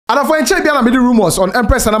And for enche bia na me rumors on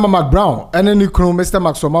Empress and McBrown and any crew Mr.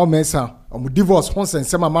 Maxwell Mensa on divorce once and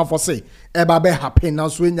some man for say eba be happy now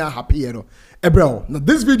so nya happy no. Ebro, now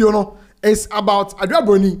this video no is about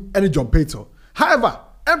Attribution and John Paintsil. However,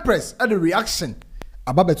 Empress had a reaction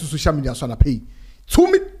about to social media so na pay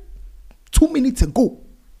 2 minutes ago.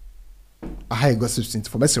 I had gossip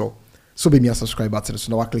for myself. So be me a subscribe button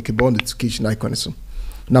so now I click the bell notification icon so.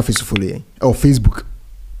 Now Facebook or Facebook,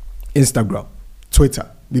 Instagram,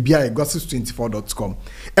 Twitter. Maybe I gossips24.com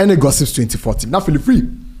and gossips2040. Now feel free.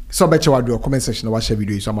 So bet you do a comment section or watch a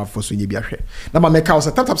video so I'm for so you be a share. Now my make house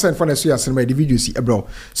a 30% for next year send the video see bro.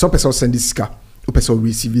 So person send this car, or person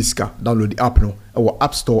receive this car, download the app now, or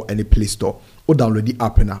App Store and the Play Store, or download the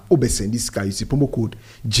app now, or send this car, you see promo code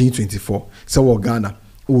G24. So Ghana,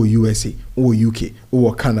 or USA, or UK,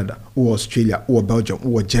 or Canada, or Australia, or Belgium,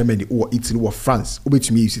 or Germany, or Italy, or France. Over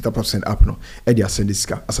to me, you see 30% app now. And they send this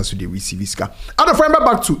car as I they receive this car. And the friend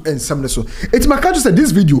back to and some so. It's my country said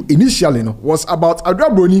this video initially no, was about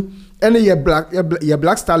Attribution and your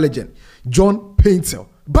black star legend John Paintsil.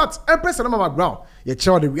 But Empress and McBrown, you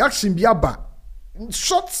check the reaction be about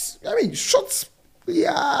shots.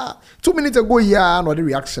 Yeah, 2 minutes ago, yeah, no the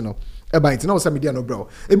reaction no. Eba it now some media no bro.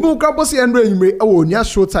 E bu krabo se enre yimre e nya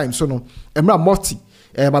show time so no. Emra Morty.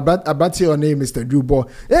 My brother your name Mr. Drew Boy.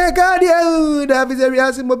 God you David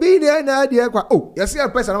Arias mobile na dia kwa. Oh, you see a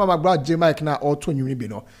person na McBrown J Mike na or to nyimi bi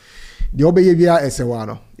no. De obeye bia esewa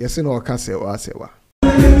no. You see no ka sewa.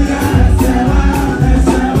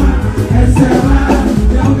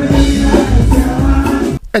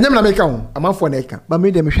 Enyam na meka ho, amanfo na eka. Ba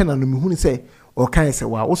me de me hwe na no me hunu se o kan se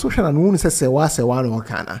wa wo so hwe na no hunu se sewa no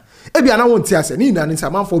kan na e bia na wonti ase ni na nsa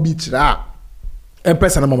manfo bi kira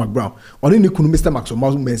Empress and McBrown oni ni kunu Mr.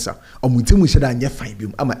 Maxwell Mensa omuntimu hye da anye fine bi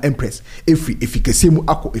ama Empress efikesemu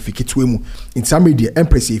akọ efikituemu inta media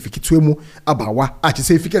Empress efikituemu abawa a che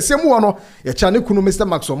se efikesemu no ye cha ne kunu Mr.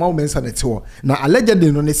 Maxwell Mensa na tewo na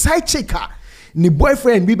allegedly no ne side chick ni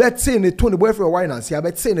boyfriend bi bet say ne ton ne boyfriend why na say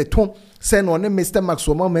bet say ne ton say no ne Mr.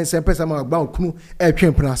 Maxwell Mensa Empress and McBrown kunu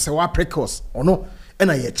twempena se wa precos ono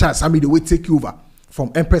na ye cha some dey take over from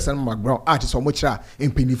Empress and McBrown artist so much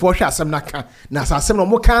in penny for sure asem na kan na asem no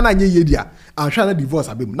mo kan na nye yedia and try na divorce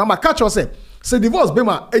abem na ma catch you say divorce be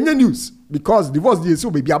ma enye news because divorce dey so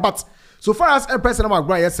baby about so far as Empress and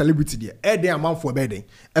McBrown yes celebrity there e dey am for be dey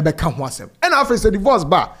e be kan ho asem and after say divorce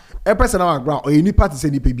ba Empress and McBrown or any party say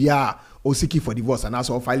ni pe bia o seeking for divorce and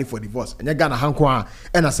also filing for divorce enye Ghana hanko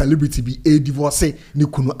and a celebrity be a divorce ni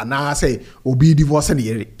kunu ana say obi divorce ni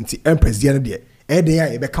yere nti Empress dey na there eden ya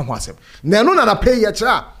ebeka ho asem na no na pay ya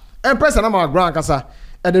kira Empress and McBrown kasa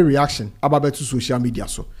the reaction about to social media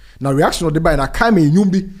so now reaction of the by na kai me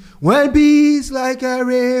nyumbi when peace like a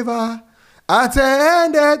river at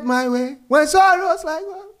ended my way when sorrows like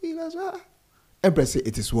well Empress say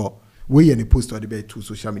it is well we any post on the by to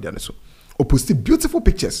social media so or posted beautiful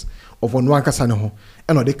pictures of on one kasa ho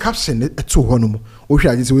and the caption to ho no mo o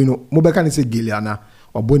hwa age say we no mo beka ni say geliana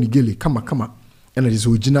or boni geli kama and it is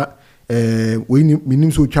original we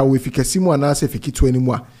minim so twa we fikasimu ana se fikitu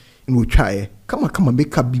animu a no twae kama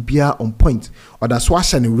make up bibia on point or that so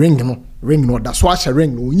ahye ring no that so ahye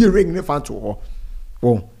ring no onye ring ne fan to ho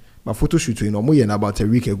oh my photo shoot no mo ye na about a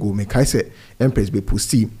week ago me kai say Empress be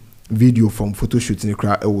posti video from photo shoot in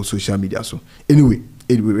the social media so anyway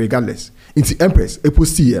regardless into Empress e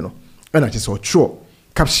posti here no and I just saw sure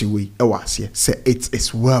caption we e was here say it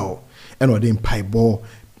is well and or den pie ball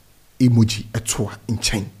emoji etoa in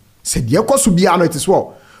chain said ye koso bia no it is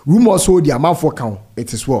well rumors so the amount for count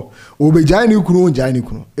it is well obejai ni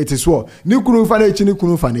kunu it is well ni kunu fa na echi ni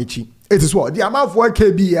kunu fa na echi it is well the amount for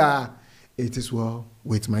kbia it is well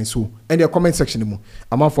with my soul and the comment section mo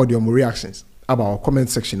amount for the reactions about our comment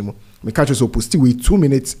section mo me catch us post we 2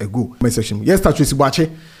 minutes ago comment section yes start Tracy Bache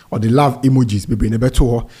or the love emojis baby ne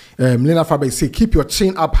beto Lena Faber say keep your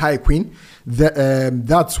chin up high queen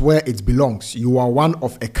that's where it belongs you are one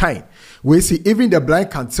of a kind we say even the blind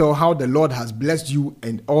can tell how the Lord has blessed you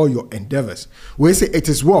and all your endeavors we say it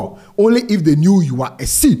is well only if they knew you are a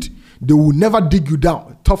seed they will never dig you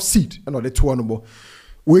down tough seed and all the two no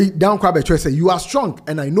we down crab say you are strong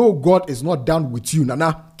and I know God is not done with you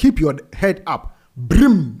nana keep your head up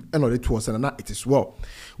brim and all the two nana it is well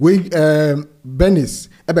we Benis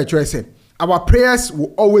say our prayers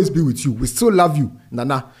will always be with you we still love you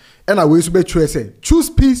nana and I will say choose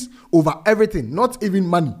peace over everything not even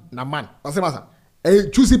money na man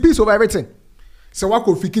choose peace over everything so what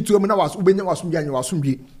could fiki to na was ubenya wasumbi anya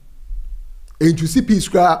wasumbi and choose peace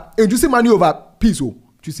and choose money over peace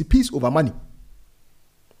choose peace over money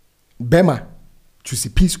Bema choose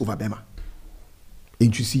peace over Bema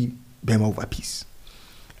and choose Bema over peace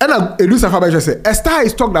And Edusa Faber said, a star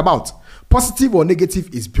is talked about. Positive or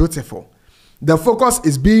negative is beautiful. The focus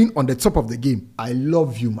is being on the top of the game. I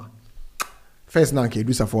love you, ma. First, now,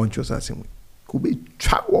 Edusa for one chose us. Could be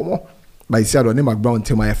chat one more. But he said, McBrown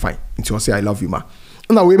tell my fine. Until I say, I love you, ma.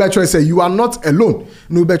 Now, we better say, you are not alone.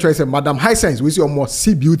 No better say, Madam High Sense, we see your more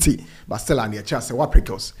see beauty. But still, I'm here, say, what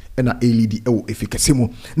prickles. And a lady, oh, if you can see more.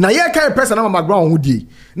 Now, yeah, can't person, I'm McBrown, would ye.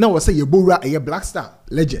 Now, I say, you bora, a black star,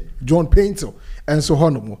 legend, John Paintsil. And so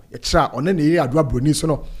on, a chat on any area, drop Bruni, so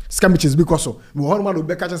no scammages because so. We want to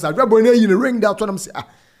be catching I drop Bruni in the ring that one. Say,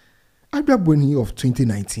 I drop Bruni of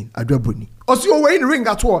 2019. I drop Bruni. Or see you in the ring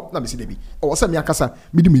at all. Let me see, Debbie. Or some Yakasa,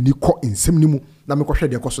 Midimini caught in Semnimu. Now, me question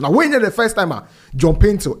the question. Now, when the first time, John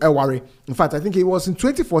Paintsil, worry. In fact, I think it was in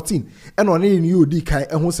 2014. And on any new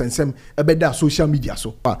DK and who sent some a better social media.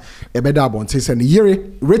 So, a better bonte and the year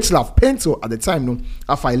Rich Love Paintsil at the time, no,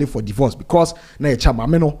 I filed for divorce because na a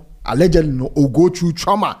chamameno. Allegedly no or go through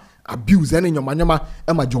trauma, abuse, and in your manama,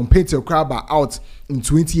 Emma John Paintsil crab out in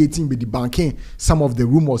 2018 with the banking. Some of the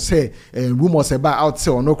rumors say, rumors about out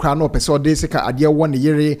say or no crown no person they say idea 1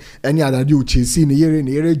 year any other do chasing the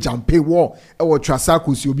year jump pay war or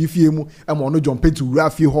trasakus you'll be fiemu and no jump to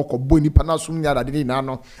Rafi Hawk or Bonnie Panasum yada didn't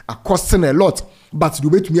know a costing a lot. But the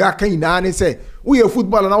way to me I can say we are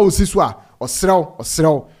football and I will see or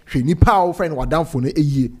sell. Ni power friend wa down for a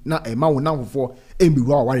year na a man now for be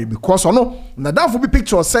raw worry because or no na down for be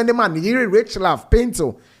picture send the man here Rich Love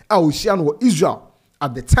Paintsil Ocean Israel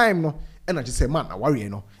at the time no and I just say man I worry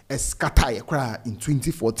no a scatter a cry in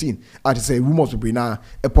 2014 I just say rumors will be now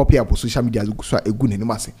a popular up social media so a good in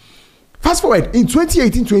mass. Fast forward in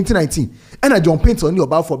 2018-2019 and I John Paintsil on your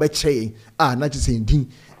about for betray not just saying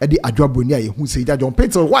ding at the Adwaboni who say that John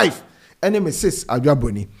Paintsil wife and Mrs.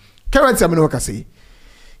 Adwaboni currently I'm not say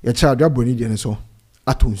your child Adwaboni then so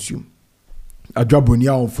I consume Adwaboni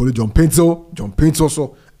I follow John Paintsil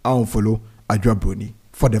so I follow Adwaboni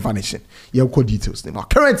for the vanishing. You have details now.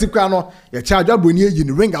 Currently, your child Adwaboni in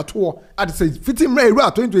the ring at all. I say 15 May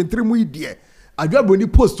 2023 we dear.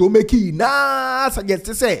 Adwaboni post to make it na suggest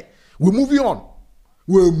to say we're moving on.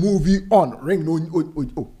 We're moving on. Ring no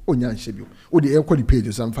nyan shebu. O the air quality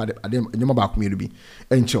pages and father them nyama back me be.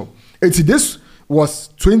 Encho. This was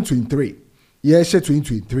 2023. Yeah,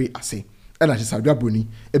 2023 I say. And I just Adwaboni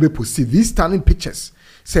ebe post these stunning pictures.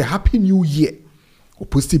 Say Happy New Year. Or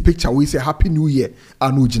post a picture we say Happy New Year.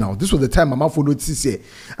 And now this was the time my mom for notice say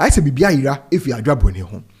I say Bibia ira if you Adwaboni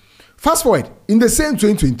home. Fast forward in the same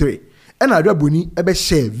 2023. And Adwaboni ebe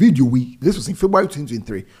share video we this was in February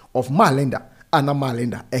 2023 of Marlenda and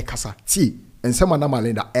Marlenda Ekasa T and some other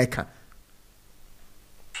Marlenda Eka.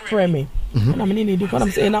 For me, and I'm in the I'm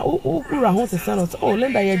saying, oh,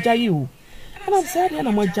 Linda, you're Jayu. And I'm saying,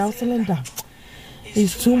 I'm a Jousel Linda.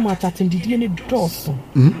 It's too much at the DNA doors.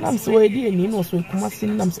 I'm so idea, and you know, so come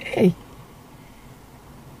and I'm saying, hey.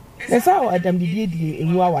 That's how I damn the idea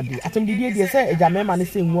in Wawadi. I think the idea say, Jamem and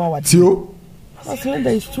saying Wawadi. That's Linda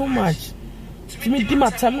is too much. To me,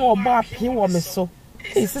 Dimata no bar pin or me so.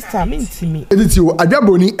 Hey, sister, mean to me. Edit you,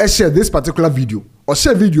 Adwaboni share this particular video. Or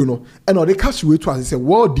share video no, and or they catch you to as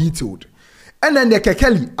well detailed. And then the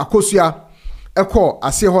Kekeli, Akosia, Eko,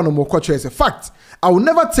 I say Honomo culture is a fact. I will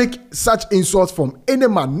never take such insults from any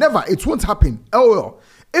man. Never. It won't happen. Oh,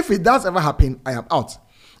 if it does ever happen, I am out.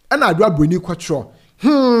 And Adwaboni culture.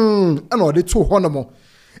 And or they told Honomo.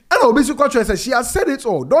 And our basic culture says she has said it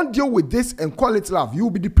all. Don't deal with this and call it love. You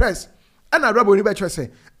will be depressed. And Adwaboni culture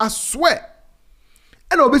say, I swear.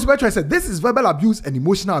 And Obisbetro said, this is verbal abuse and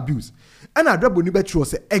emotional abuse. And Adwaboni Betro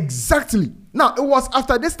said, exactly. Now, it was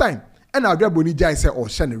after this time. And Adwaboni Jai said, oh,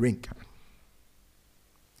 shine a ring.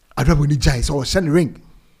 Adwaboni Jai said, oh, shine a ring.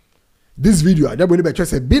 This video, Adwaboni Betro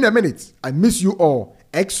said, been a minute. I miss you all.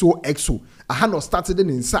 XO. I had not started in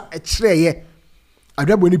inside a chair.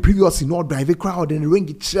 Adwaboni previously not drive a crowd in the ring.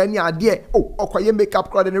 It's any idea. Oh, okay,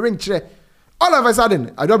 makeup crowd in the ring chair. All of a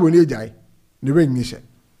sudden, Adwaboni Jai, the ring nation.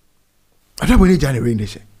 Adwaboni Jai ring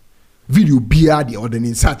nation. Video BRD or the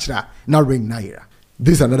Ninsachra na ring naira.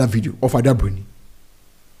 This is another video of Adwaboni.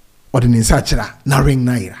 Or the Ninsachra na ring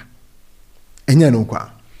naira. Enya no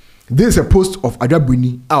kwa. This is a post of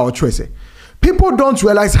Adwaboni our choice. People don't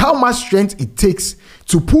realize how much strength it takes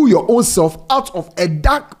to pull your own self out of a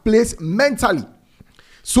dark place mentally.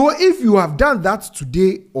 So if you have done that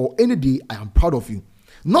today or any day, I am proud of you.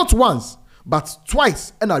 Not once, but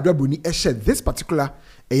twice. And Adwaboni shared this particular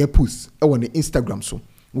post on the Instagram. So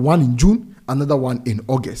one in June, another one in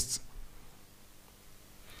August.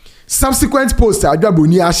 Subsequent post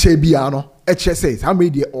Adwaboni share biano. says how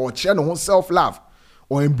many or share no self-love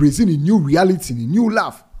or embracing a new reality, a new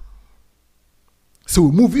love. So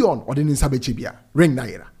we move on or the Ninsabechibia ring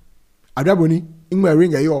naira. Adwaboni ingwe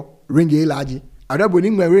ring ayo ring e large. Adraboni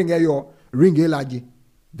ingwe ring ayo ring e large.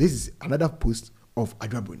 This is another post of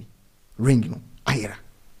Adraboni. Ring no ayera.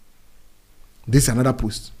 This is another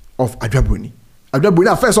post of Adraboni.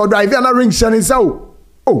 Adraboni first or drive and ring shining so.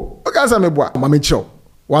 Oh, okay, so me boy. Mama chow.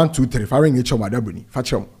 1, 2, 3. Firing the chum Adraboni.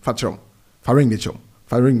 Fatchum. Firing the chum.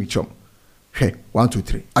 Firing the chum. Hey, 1, 2,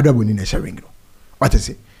 3. Adraboni na sharing no. What I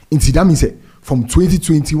say? Inti that means from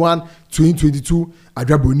 2021, 2022,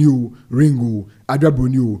 Adraboni ringo,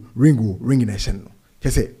 Adraboni ringo, ring na sharing no. He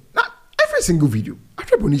say, nah, every single video,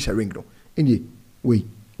 Adraboni sharing no. Any wait.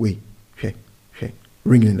 Hey,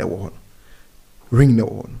 ring in the wall. Ring in the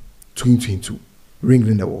wall. 2022. Ring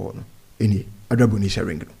in the wall. Any Adraboni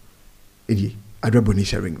sharing no. Any Adraboni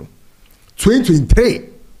sharing no. 2023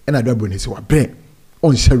 and Adraboni say what brain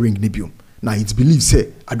on sharing nibium. Now it's believed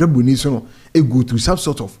say Adraboni so it go through some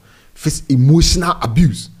sort of emotional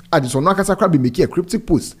abuse. And so no kasa crab be making a cryptic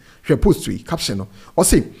post. She post to caption or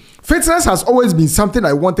say fitness has always been something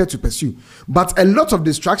I wanted to pursue, but a lot of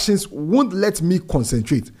distractions won't let me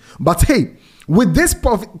concentrate. But hey, with this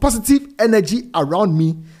positive energy around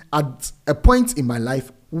me at a point in my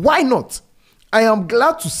life, why not? I am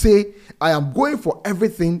glad to say I am going for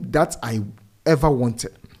everything that I ever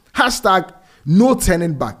wanted. Hashtag no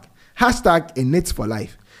turning back. Hashtag a net for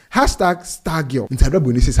life. Hashtag star girl. In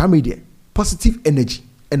Adraboni says, how many positive energy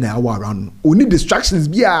and now around. Only distractions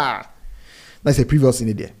be that's a previous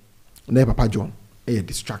in there. Now Papa John, a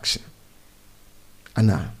distraction. And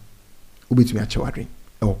now, ubi to me at your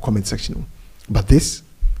or comment section. But this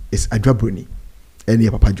is Adraboni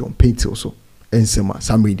and Papa John Paintsil also. And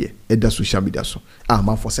some media, and that's social media. So,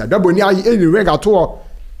 man for say Adraboni any ring at all.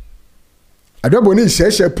 Adraboni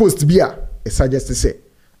share post beer. It's suggest to say,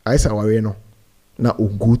 I say worry no. Now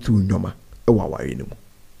go through normal. Worry no more.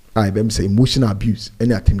 I bem say emotional abuse.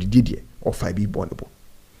 Any attempt did or 5 bornable.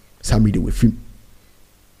 Some media with film.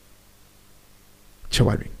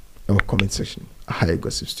 Chawari. Our comment section. High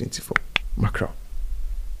gossips 24. Magraheb.